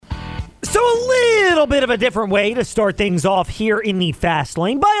So a little bit of a different way to start things off here in the Fast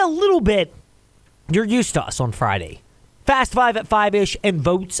Lane. By a little bit, you're used to us on Friday. Fast 5 at 5-ish and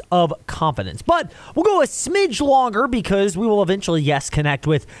votes of confidence. But we'll go a smidge longer because we will eventually, connect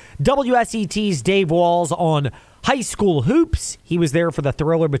with WSET's Dave Walls on high school hoops. He was there for the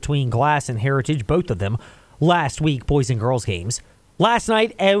thriller between Glass and Heritage, both of them, last week, boys and girls games. Last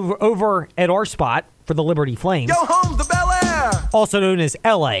night, over at our spot for the Liberty Flames. Go home to Bel Air! Also known as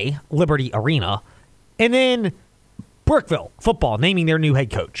LA Liberty Arena. And then Brookville football naming their new head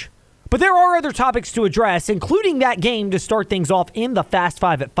coach. But there are other topics to address, including that game to start things off in the Fast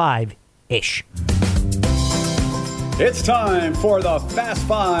 5 at 5-ish. It's time for the Fast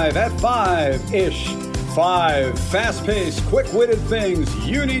 5 at 5-ish. 5 fast-paced, quick-witted things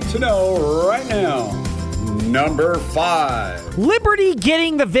you need to know right now. Number 5. Liberty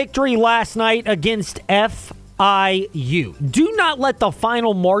getting the victory last night against FIU. Do not let the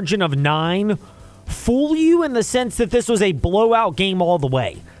final margin of 9 fool you in the sense that this was a blowout game all the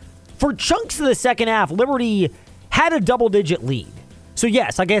way. For chunks of the second half, Liberty had a double-digit lead. So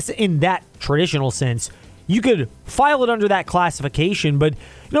yes, I guess in that traditional sense, you could file it under that classification. But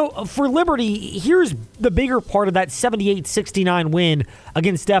for Liberty, here's the bigger part of that 78-69 win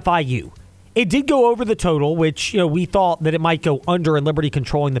against FIU. It did go over the total, which we thought that it might go under and Liberty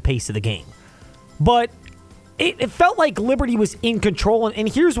controlling the pace of the game. But it felt like Liberty was in control, and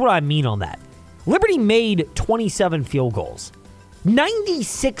here's what I mean on that. Liberty made 27 field goals.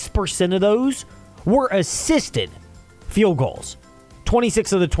 96% of those were assisted field goals.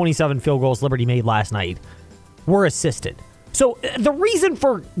 26 of the 27 field goals Liberty made last night were assisted. So the reason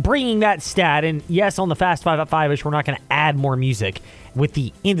for bringing that stat, and yes, on the Fast 5 at 5-ish, we're not going to add more music with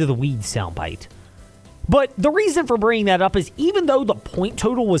the Into the Weeds soundbite. But the reason for bringing that up is even though the point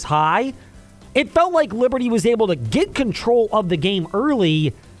total was high, it felt like Liberty was able to get control of the game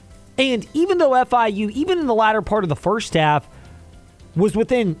early. And even though FIU, even in the latter part of the first half, was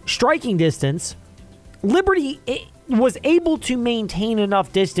within striking distance, Liberty was able to maintain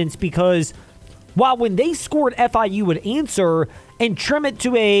enough distance because while when they scored, FIU would answer and trim it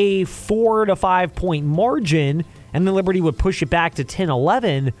to a 4 to 5 point margin, and then Liberty would push it back to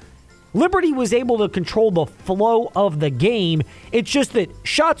 10-11, Liberty was able to control the flow of the game. It's just that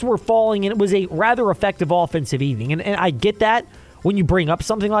shots were falling, and it was a rather effective offensive evening. And I get that when you bring up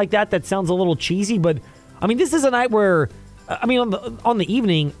something like that, that sounds a little cheesy, but this is a night where on the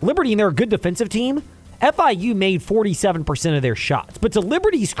evening, Liberty, and they're a good defensive team, FIU made 47% of their shots. But to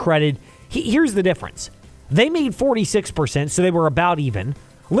Liberty's credit, here's the difference. They made 46%, so they were about even.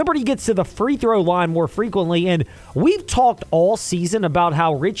 Liberty gets to the free throw line more frequently, and we've talked all season about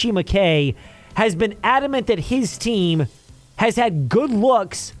how Richie McKay has been adamant that his team has had good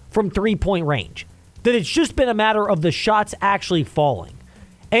looks from three-point range, that it's just been a matter of the shots actually falling.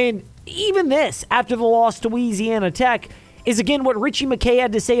 And even this, after the loss to Louisiana Tech, is again what Richie McKay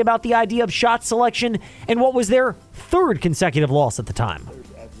had to say about the idea of shot selection and what was their third consecutive loss at the time. There's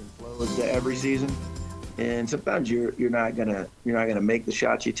ebbs and flows to every season, and sometimes you're not gonna make the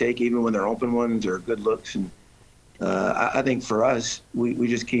shots you take, even when they're open ones or good looks. And I think for us, we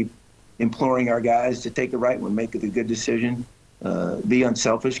just keep imploring our guys to take the right one, make the good decision, be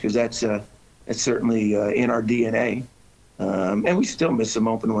unselfish, because that's certainly in our DNA. And we still missed some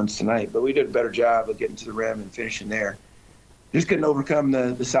open ones tonight, but we did a better job of getting to the rim and finishing there. Just couldn't overcome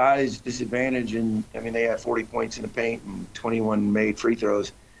the size disadvantage, and they had 40 points in the paint and 21 made free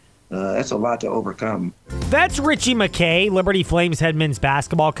throws. That's a lot to overcome. That's Richie McKay, Liberty Flames head men's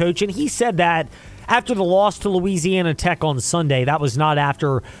basketball coach, and he said that after the loss to Louisiana Tech on Sunday. That was not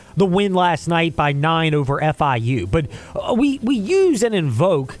after the win last night by 9 over FIU. But we use and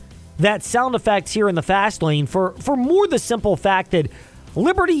invoke that sound effect here in the Fast Lane for more the simple fact that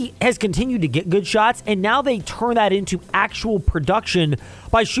Liberty has continued to get good shots, and now they turn that into actual production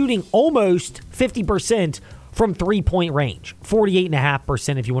by shooting almost 50% from three-point range.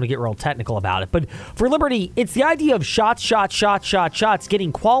 48.5% if you want to get real technical about it. But for Liberty, it's the idea of shots,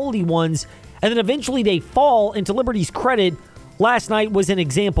 getting quality ones, and then eventually they fall. And to Liberty's credit, last night was an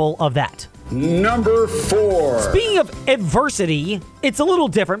example of that. Number 4. Speaking of adversity, it's a little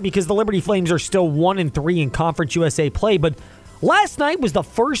different because the Liberty Flames are still 1-3 in Conference USA play, but last night was the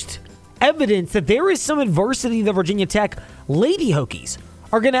first evidence that there is some adversity the Virginia Tech Lady Hokies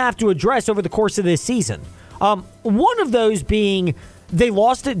are going to have to address over the course of this season. One of those being they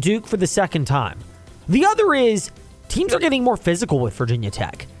lost at Duke for the second time. The other is teams are getting more physical with Virginia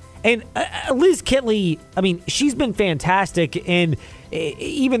Tech. And Liz Kitley, she's been fantastic, and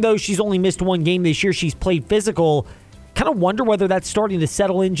even though she's only missed one game this year, she's played physical. Kind of wonder whether that's starting to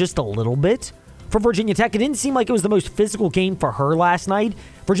settle in just a little bit. for Virginia Tech. It didn't seem like it was the most physical game for her last night.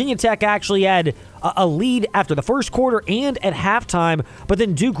 Virginia Tech actually had a lead after the first quarter and at halftime, but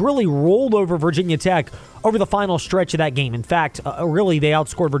then Duke really rolled over Virginia Tech over the final stretch of that game. In fact, really, they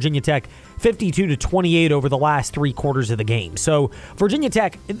outscored Virginia Tech 52-28 over the last 3 quarters of the game. So Virginia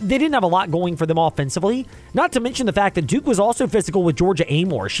Tech, they didn't have a lot going for them offensively, not to mention the fact that Duke was also physical with Georgia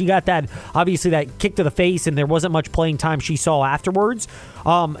Amor. She got that, obviously, that kick to the face, and there wasn't much playing time she saw afterwards.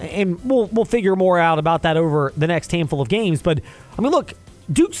 And we'll figure more out about that over the next handful of games. But, I mean, look,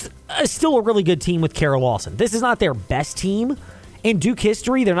 Duke's still a really good team with Kara Lawson. This is not their best team in Duke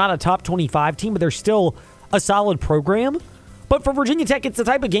history. They're not a top 25 team, but they're still a solid program. But for Virginia Tech, it's the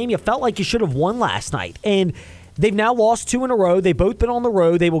type of game you felt like you should have won last night. And they've now lost 2 in a row. They've both been on the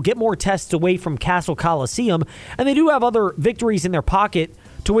road. They will get more tests away from Castle Coliseum. And they do have other victories in their pocket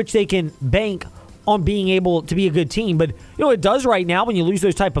to which they can bank on being able to be a good team. But, it does right now when you lose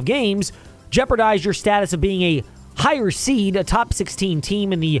those type of games, jeopardize your status of being a higher seed, a top 16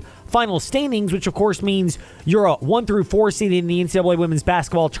 team in the final standings, which of course means you're a 1 through 4 seed in the NCAA women's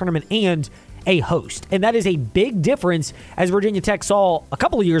basketball tournament and a host. And that is a big difference, as Virginia Tech saw a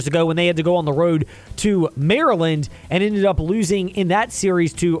couple of years ago when they had to go on the road to Maryland and ended up losing in that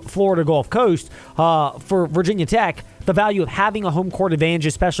series to Florida Gulf Coast. For Virginia Tech, the value of having a home court advantage,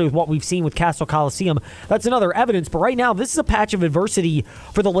 especially with what we've seen with Castle Coliseum, that's another evidence. But right now, this is a patch of adversity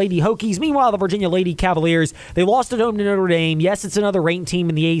for the Lady Hokies. Meanwhile, the Virginia Lady Cavaliers, they lost at home to Notre Dame. Yes, it's another ranked team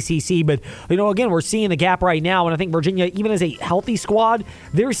in the ACC, but, again, we're seeing the gap right now. And I think Virginia, even as a healthy squad,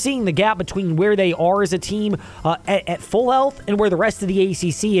 they're seeing the gap between where they are as a team at full health and where the rest of the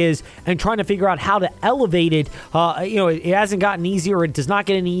ACC is, and trying to figure out how to elevate it. It hasn't gotten easier. It does not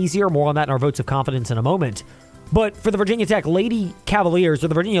get any easier. More on that in our votes of confidence in a moment. But for the Virginia Tech Lady Cavaliers, or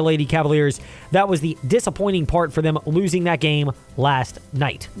the Virginia Lady Cavaliers, that was the disappointing part for them, losing that game last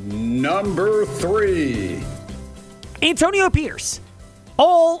night. Number 3. Antonio Pierce.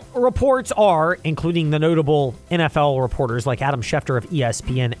 All reports are, including the notable NFL reporters like Adam Schefter of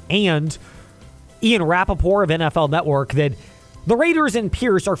ESPN and Ian Rappaport of NFL Network, that the Raiders and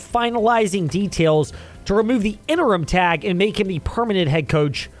Pierce are finalizing details to remove the interim tag and make him the permanent head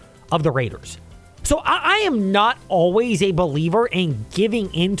coach of the Raiders. So I am not always a believer in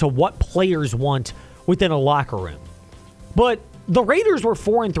giving in to what players want within a locker room. But the Raiders were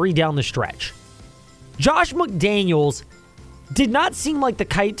 4-3 down the stretch. Josh McDaniels did not seem like the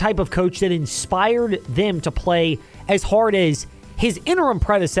type of coach that inspired them to play as hard as his interim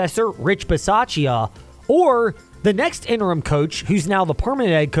predecessor, Rich Bisaccia, or the next interim coach, who's now the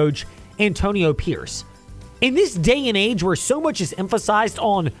permanent head coach, Antonio Pierce. In this day and age where so much is emphasized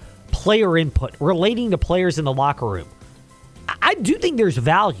on player input, relating to players in the locker room, I do think there's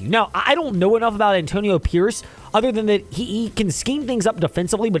value. Now, I don't know enough about Antonio Pierce other than that he can scheme things up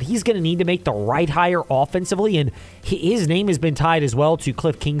defensively, but he's going to need to make the right hire offensively, and his name has been tied as well to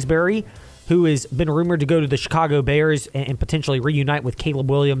Cliff Kingsbury, who has been rumored to go to the Chicago Bears and potentially reunite with Caleb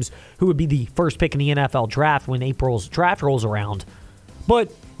Williams, who would be the first pick in the NFL draft when April's draft rolls around.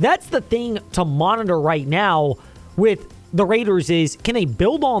 But that's the thing to monitor right now with the Raiders is, can they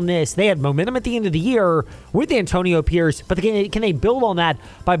build on this? They had momentum at the end of the year with Antonio Pierce, but can they build on that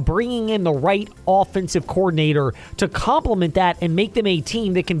by bringing in the right offensive coordinator to complement that and make them a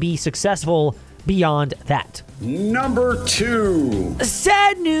team that can be successful beyond that? Number 2.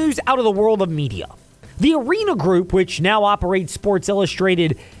 Sad news out of the world of media. The Arena Group, which now operates Sports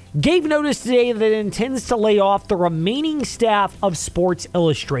Illustrated, gave notice today that it intends to lay off the remaining staff of Sports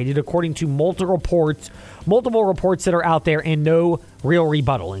Illustrated, according to multiple reports that are out there and no real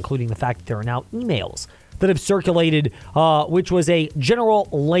rebuttal, including the fact that there are now emails that have circulated, which was a general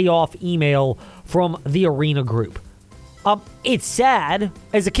layoff email from the Arena Group. It's sad.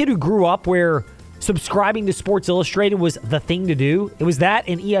 As a kid who grew up where subscribing to Sports Illustrated was the thing to do, it was that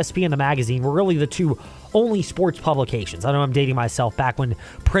and ESPN the magazine were really the two only sports publications. I know I'm dating myself, back when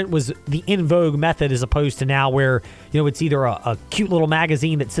print was the in vogue method, as opposed to now where, it's either a cute little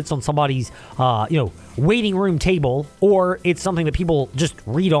magazine that sits on somebody's, waiting room table, or it's something that people just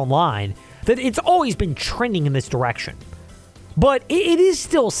read online. That it's always been trending in this direction. But it is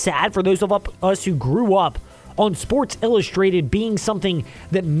still sad for those of us who grew up on Sports Illustrated being something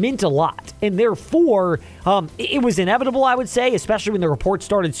that meant a lot. And therefore, it was inevitable, I would say, especially when the reports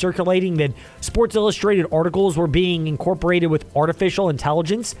started circulating that Sports Illustrated articles were being incorporated with artificial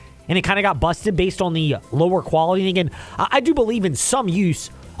intelligence, and it kind of got busted based on the lower quality. And again, I do believe in some use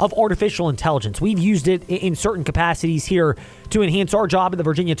of artificial intelligence. We've used it in certain capacities here to enhance our job at the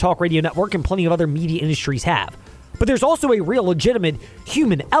Virginia Talk Radio Network, and plenty of other media industries have. But there's also a real legitimate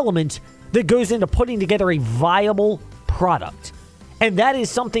human element that goes into putting together a viable product. And that is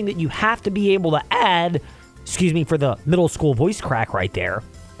something that you have to be able to add, excuse me for the middle school voice crack right there,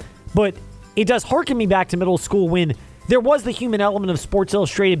 but it does harken me back to middle school when there was the human element of Sports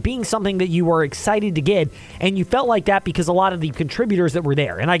Illustrated being something that you were excited to get, and you felt like that because a lot of the contributors that were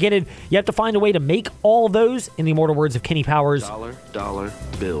there. And I get it, you have to find a way to make all of those, in the immortal words of Kenny Powers, dollar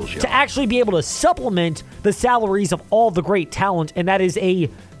bills, y'all, to actually be able to supplement the salaries of all the great talent. And that is a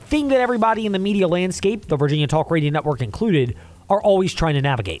thing that everybody in the media landscape, the Virginia Talk Radio Network included, are always trying to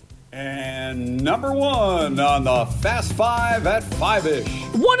navigate. And number 1 on the Fast Five at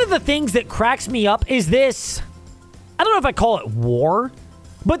 5-ish. One of the things that cracks me up is this, I don't know if I call it war,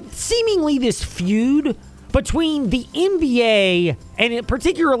 but seemingly this feud between the NBA and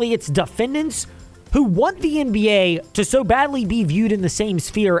particularly its defendants who want the NBA to so badly be viewed in the same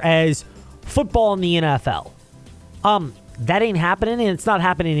sphere as football and the NFL. That ain't happening, and it's not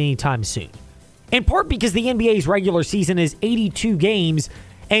happening anytime soon. In part because the NBA's regular season is 82 games,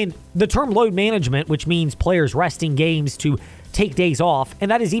 and the term load management, which means players resting games to take days off,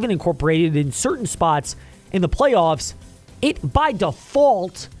 and that is even incorporated in certain spots in the playoffs, it by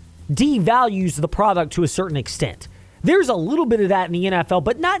default devalues the product to a certain extent. There's a little bit of that in the NFL,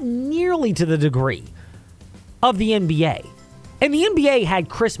 but not nearly to the degree of the NBA. And the NBA had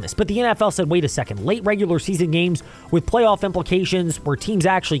Christmas, but the NFL said, wait a second, late regular season games with playoff implications where teams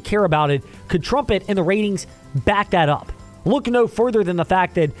actually care about it could trump it, and the ratings back that up. Look no further than the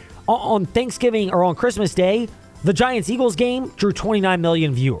fact that on Thanksgiving or on Christmas Day, the Giants-Eagles game drew 29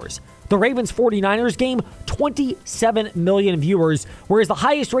 million viewers. The Ravens-49ers game, 27 million viewers, whereas the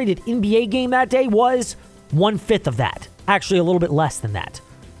highest-rated NBA game that day was 1/5 of that. Actually, a little bit less than that.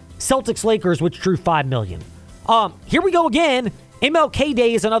 Celtics-Lakers, which drew 5 million. Here we go again. MLK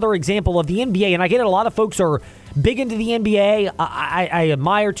Day is another example of the NBA, and I get it, a lot of folks are big into the NBA. I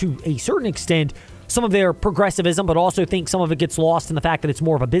admire to a certain extent some of their progressivism, but also think some of it gets lost in the fact that it's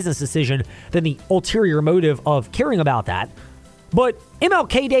more of a business decision than the ulterior motive of caring about that. But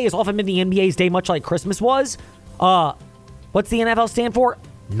MLK Day has often been the NBA's day, much like Christmas was. What's the NFL stand for?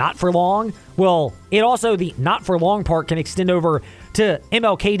 Not for long. Well, it also, the not for long part can extend over to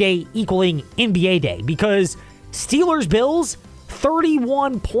MLK Day equaling NBA Day, because Steelers-Bills,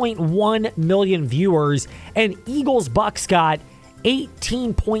 31.1 million viewers, and Eagles-Bucks got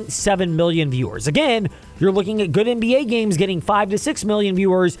 18.7 million viewers. Again, you're looking at good NBA games getting 5 to 6 million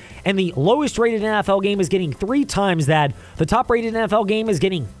viewers, and the lowest rated NFL game is getting 3 times that. The top rated NFL game is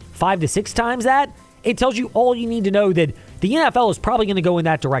getting 5 to 6 times that. It tells you all you need to know that the NFL is probably going to go in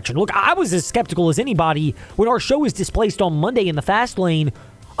that direction. Look, I was as skeptical as anybody when our show was displaced on Monday in the fast lane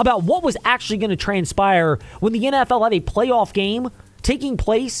about what was actually going to transpire when the NFL had a playoff game taking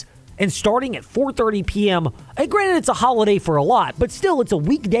place and starting at 4:30 p.m. Granted, it's a holiday for a lot, but still, it's a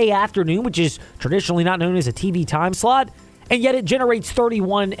weekday afternoon, which is traditionally not known as a TV time slot, and yet it generates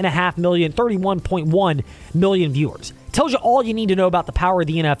 31.1 million viewers. Tells you all you need to know about the power of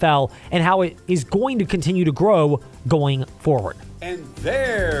the NFL and how it is going to continue to grow going forward. And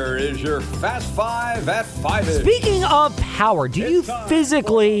there is your Fast Five at 5-ish. Speaking of power, do you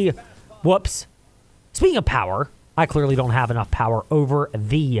physically... Whoops. Speaking of power, I clearly don't have enough power over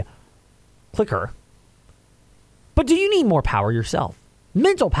the clicker. But do you need more power yourself?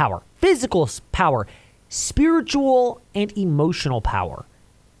 Mental power, physical power, spiritual and emotional power.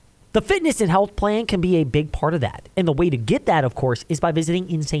 The fitness and health plan can be a big part of that. And the way to get that, of course, is by visiting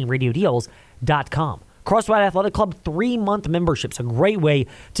InsaneRadioDeals.com. Crosswide Athletic Club 3-month membership's a great way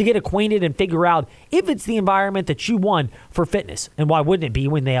to get acquainted and figure out if it's the environment that you want for fitness. And why wouldn't it be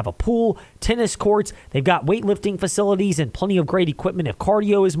when they have a pool, tennis courts, they've got weightlifting facilities and plenty of great equipment if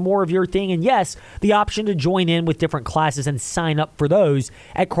cardio is more of your thing. And yes, the option to join in with different classes and sign up for those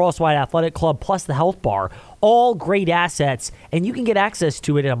at Crosswide Athletic Club, plus the health bar. All great assets, and you can get access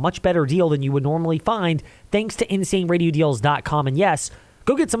to it at a much better deal than you would normally find thanks to InsaneRadioDeals.com. And yes,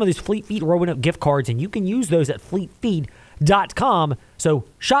 go get some of those Fleet Feet Roanoke gift cards, and you can use those at FleetFeet.com. So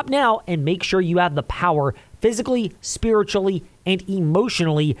shop now and make sure you have the power physically, spiritually, and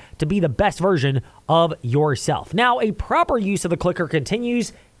emotionally to be the best version of yourself. Now, a proper use of the clicker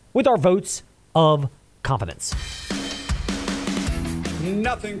continues with our votes of confidence.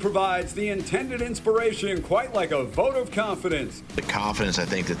 Nothing provides the intended inspiration quite like a vote of confidence. The confidence I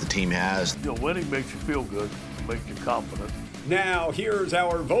think that the team has. You know, winning makes you feel good, makes you confident. Now, here's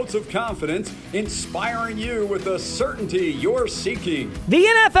our votes of confidence, inspiring you with the certainty you're seeking. The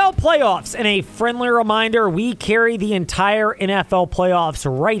NFL playoffs, and a friendly reminder, we carry the entire NFL playoffs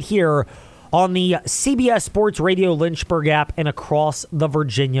right here on the CBS Sports Radio Lynchburg app and across the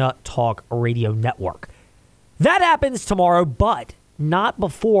Virginia Talk Radio Network. That happens tomorrow, but not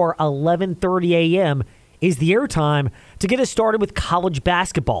before 11:30 a.m. is the airtime to get us started with college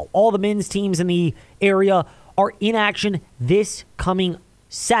basketball. All the men's teams in the area are in action this coming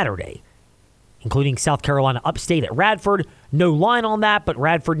Saturday, including South Carolina Upstate at Radford. No line on that, but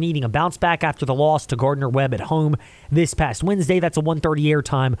Radford needing a bounce back after the loss to Gardner-Webb at home this past Wednesday. That's a 1:30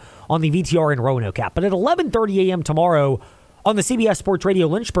 airtime on the VTR and Roanoke app. But at 11:30 a.m. tomorrow on the CBS Sports Radio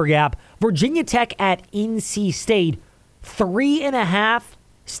Lynchburg app, Virginia Tech at NC State. 3.5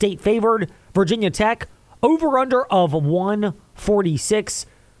 state favored. Virginia Tech over-under of 146.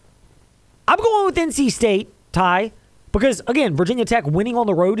 I'm going with NC State, Ty, because, again, Virginia Tech winning on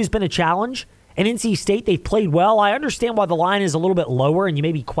the road has been a challenge. And NC State, they've played well. I understand why the line is a little bit lower and you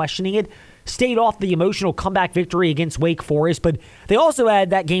may be questioning it. Stayed off the emotional comeback victory against Wake Forest, but they also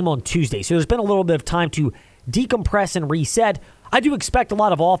had that game on Tuesday. So there's been a little bit of time to decompress and reset. I do expect a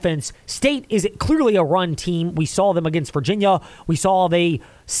lot of offense. State is clearly a run team. We saw them against Virginia. We saw they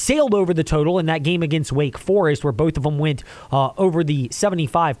sailed over the total in that game against Wake Forest, where both of them went over the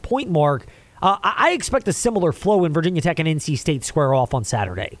 75-point mark. I expect a similar flow when Virginia Tech and NC State square off on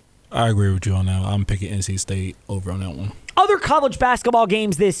Saturday. I agree with you on that. I'm picking NC State over on that one. Other college basketball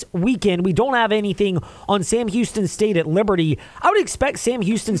games this weekend. We don't have anything on Sam Houston State at Liberty. I would expect Sam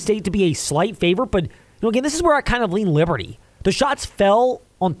Houston State to be a slight favorite, but again, this is where I kind of lean Liberty. The shots fell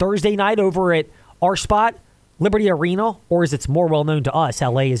on Thursday night over at our spot, Liberty Arena, or as it's more well known to us,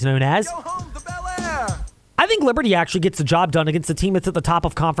 LA is known as. Go home to Bel Air. I think Liberty actually gets the job done against the team that's at the top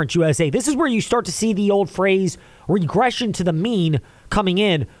of Conference USA. This is where you start to see the old phrase regression to the mean coming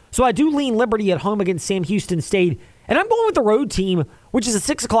in. So I do lean Liberty at home against Sam Houston State. And I'm going with the road team, which is a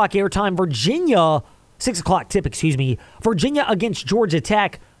 6 o'clock airtime. Virginia, 6 o'clock tip, Virginia against Georgia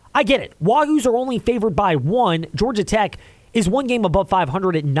Tech. I get it. Wahoos are only favored by 1. Georgia Tech is one game above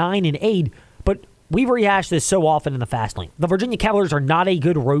 500 at 9-8. But we've rehashed this so often in the Fast Lane. The Virginia Cavaliers are not a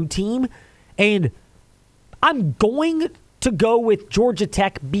good road team. And I'm going to go with Georgia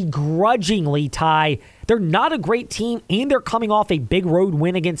Tech begrudgingly, Ty. They're not a great team, and they're coming off a big road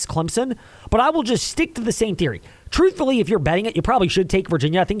win against Clemson. But I will just stick to the same theory. Truthfully, if you're betting it, you probably should take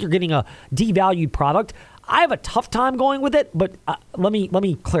Virginia. I think you're getting a devalued product. I have a tough time going with it, but let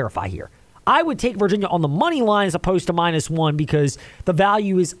me clarify here. I would take Virginia on the money line as opposed to -1 because the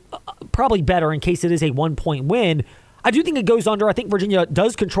value is probably better in case it is a 1-point win. I do think it goes under. I think Virginia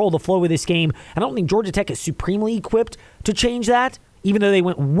does control the flow of this game. I don't think Georgia Tech is supremely equipped to change that, even though they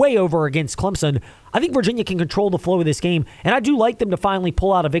went way over against Clemson. I think Virginia can control the flow of this game, and I do like them to finally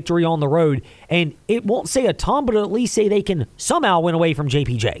pull out a victory on the road. And it won't say a ton, but it'll at least say they can somehow win away from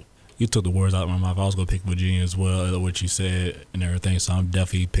JPJ. You took the words out of my mouth. I was going to pick Virginia as well, what you said and everything, so I'm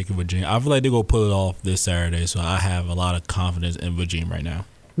definitely picking Virginia. I feel like they're going to pull it off this Saturday, so I have a lot of confidence in Virginia right now.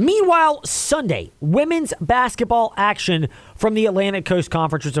 Meanwhile, Sunday, women's basketball action from the Atlantic Coast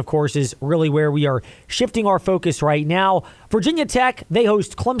Conference, which, of course, is really where we are shifting our focus right now. Virginia Tech, they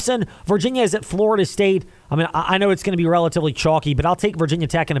host Clemson. Virginia is at Florida State. I mean, I know it's going to be relatively chalky, but I'll take Virginia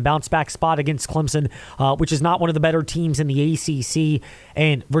Tech in a bounce-back spot against Clemson, which is not one of the better teams in the ACC.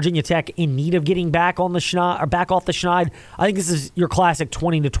 And Virginia Tech in need of getting back on the schneid, or back off the schneid. I think this is your classic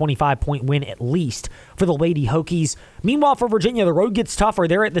 20 to 25-point win at least for the Lady Hokies. Meanwhile, for Virginia, the road gets tougher.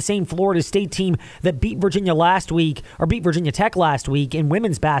 They're at the same Florida State team that beat Virginia Tech last week in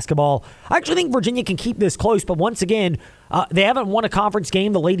women's basketball. I actually think Virginia can keep this close, but once again, they haven't won a conference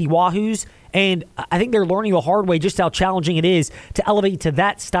game, the Lady Wahoos, and I think they're learning the hard way just how challenging it is to elevate to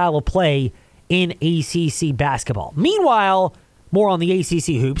that style of play in ACC basketball. Meanwhile, more on the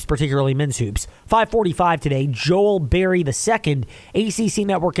ACC hoops, particularly men's hoops. 5:45 today, Joel Berry II, ACC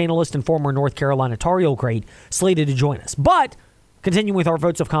network analyst and former North Carolina Tar Heel great, slated to join us. But, continuing with our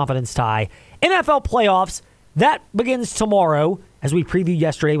votes of confidence tie, NFL playoffs, that begins tomorrow, as we previewed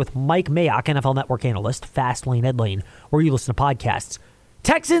yesterday with Mike Mayock, NFL Network analyst, Fast Lane, Ed Lane, where you listen to podcasts.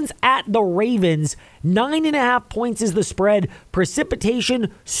 Texans at the Ravens, 9.5 points is the spread.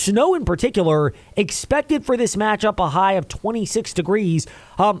 Precipitation, snow in particular, expected for this matchup, a high of 26 degrees.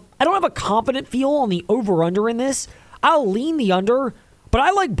 I don't have a confident feel on the over-under in this. I'll lean the under, but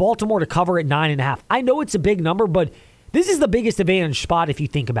I like Baltimore to cover at 9.5. I know it's a big number, but this is the biggest advantage spot if you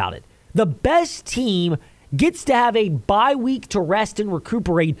think about it. The best team gets to have a bye week to rest and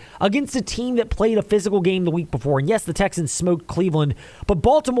recuperate against a team that played a physical game the week before. And yes, the Texans smoked Cleveland, but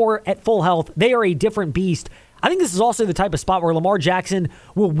Baltimore at full health, they are a different beast. I think this is also the type of spot where Lamar Jackson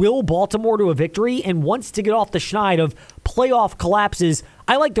will Baltimore to a victory and wants to get off the schneid of playoff collapses.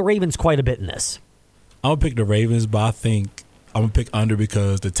 I like the Ravens quite a bit in this. I'm going to pick the Ravens, but I think I'm going to pick under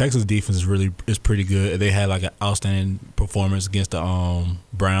because the Texans defense is pretty good. They had like an outstanding performance against the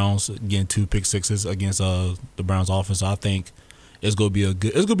Browns, getting 2 pick sixes against the Browns offense. So I think it's going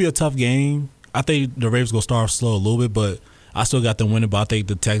to be a tough game. I think the Ravens going to start slow a little bit, but I still got them winning, but I think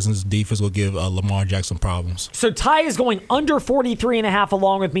the Texans defense will give Lamar Jackson problems. So Ty is going under 43.5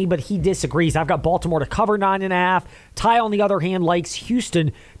 along with me, but he disagrees. I've got Baltimore to cover 9.5. Ty, on the other hand, likes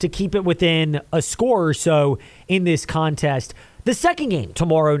Houston to keep it within a score or so in this contest. The second game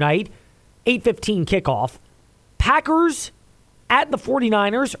tomorrow night, 8:15 kickoff. Packers at the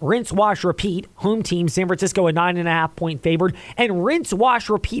 49ers, rinse, wash, repeat. Home team, San Francisco, a 9.5-point favored. And rinse, wash,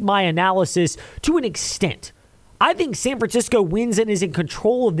 repeat my analysis to an extent. I think San Francisco wins and is in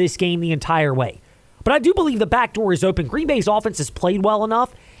control of this game the entire way. But I do believe the back door is open. Green Bay's offense has played well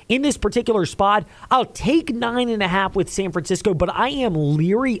enough in this particular spot. I'll take 9.5 with San Francisco, but I am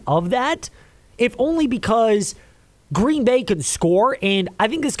leery of that, if only because Green Bay can score, and I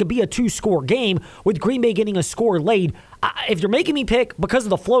think this could be a 2-score game with Green Bay getting a score late. If you're making me pick because of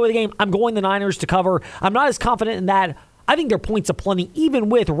the flow of the game, I'm going the Niners to cover. I'm not as confident in that. I think there are points aplenty, even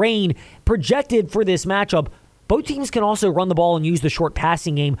with rain projected for this matchup. Both teams can also run the ball and use the short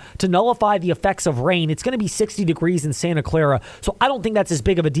passing game to nullify the effects of rain. It's going to be 60 degrees in Santa Clara, so I don't think that's as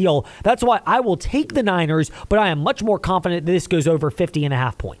big of a deal. That's why I will take the Niners, but I am much more confident that this goes over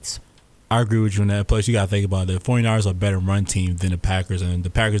 50.5 points. I agree with you on that. Plus, you got to think about it. The 49ers are a better run team than the Packers, and the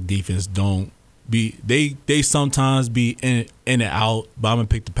Packers defense they sometimes be in and out, but I'm going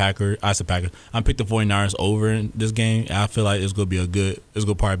to pick the Packers. I'm going to pick the 49ers over in this game. I feel like it's going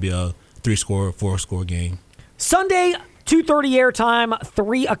to probably be a 3-score, 4-score game. Sunday, 2:30 airtime,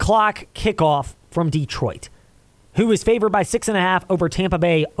 3 o'clock kickoff from Detroit, who is favored by 6.5 over Tampa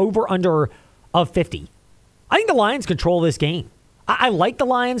Bay, over-under of 50. I think the Lions control this game. I like the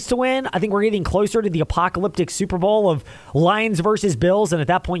Lions to win. I think we're getting closer to the apocalyptic Super Bowl of Lions versus Bills, and at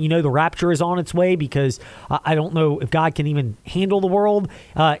that point, the rapture is on its way because I don't know if God can even handle the world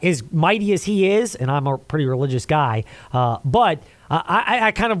as mighty as he is, and I'm a pretty religious guy, but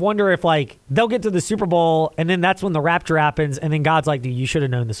I kind of wonder if they'll get to the Super Bowl and then that's when the rapture happens and then God's like, dude, you should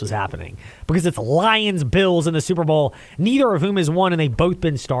have known this was happening because it's Lions, Bills in the Super Bowl, neither of whom has won and they've both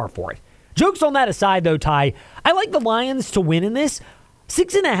been starved for it. Jokes on that aside though, Ty, I like the Lions to win in this.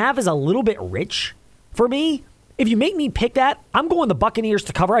 6.5 is a little bit rich for me. If you make me pick that, I'm going the Buccaneers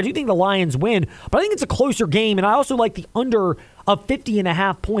to cover. I do think the Lions win, but I think it's a closer game and I also like the under of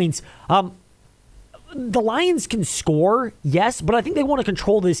 50.5 points. The Lions can score, yes, but I think they want to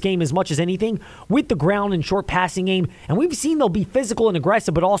control this game as much as anything with the ground and short passing game. And we've seen they'll be physical and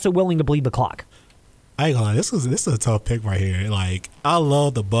aggressive, but also willing to bleed the clock. I ain't gonna lie, this is a tough pick right here. I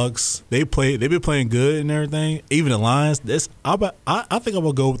love the Bucs. They've been playing good and everything. Even the Lions. I think I'm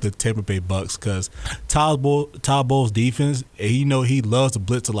gonna go with the Tampa Bay Bucs because Todd Bowles' defense. He loves to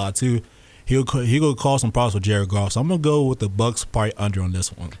blitz a lot too. He'll cause some problems with Jared Goff. So I'm going to go with the Bucs probably under on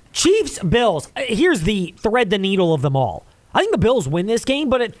this one. Chiefs, Bills. Here's the thread the needle of them all. I think the Bills win this game,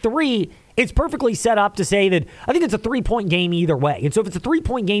 but at 3, it's perfectly set up to say that I think it's a 3-point game either way. And so if it's a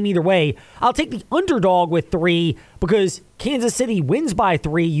 3-point game either way, I'll take the underdog with 3 because Kansas City wins by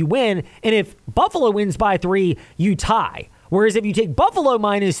 3, you win. And if Buffalo wins by 3, you tie. Whereas if you take Buffalo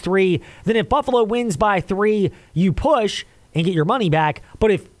minus 3, then if Buffalo wins by 3, you push and get your money back.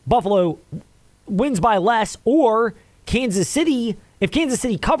 But if Buffalo wins by less or Kansas City, if Kansas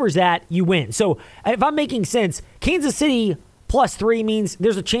City covers that, you win. So if I'm making sense, Kansas City plus 3 means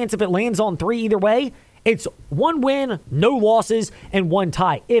there's a chance if it lands on 3 either way, it's 1 win, no losses, and 1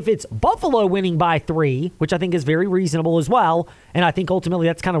 tie. If it's Buffalo winning by 3, which I think is very reasonable as well, and I think ultimately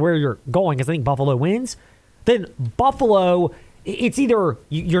that's kind of where you're going because I think Buffalo wins, then Buffalo, it's either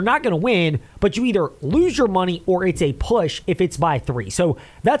you're not going to win, but you either lose your money or it's a push if it's by 3. So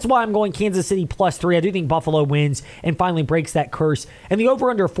that's why I'm going Kansas City plus 3. I do think Buffalo wins and finally breaks that curse. And the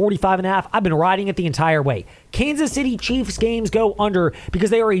over-under 45.5, I've been riding it the entire way. Kansas City Chiefs games go under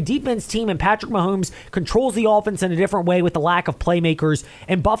because they are a defense team and Patrick Mahomes controls the offense in a different way with the lack of playmakers.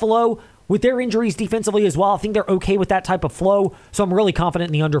 And Buffalo, with their injuries defensively as well, I think they're okay with that type of flow. So I'm really confident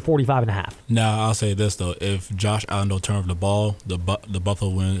in the under 45.5. Now, I'll say this, though. If Josh Allen don't turn over the ball, the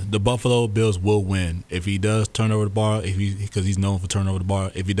Buffalo win. The Buffalo Bills will win. If he does turn over the ball, because he's known for turning over the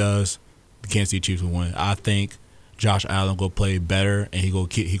ball, if he does, the Kansas City Chiefs will win. I think Josh Allen will play better, and he will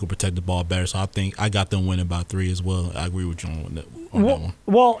protect the ball better. So I think I got them winning by 3 as well. I agree with you on that one.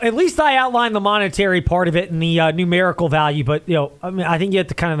 Well, at least I outlined the monetary part of it and the numerical value. But I think you hit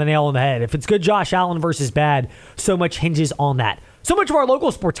the kind of the nail on the head. If it's good Josh Allen versus bad, so much hinges on that. So much of our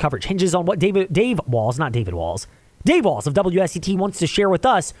local sports coverage hinges on what Dave Walls of WSET wants to share with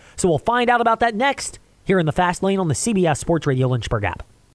us. So we'll find out about that next here in the Fast Lane on the CBS Sports Radio Lynchburg app.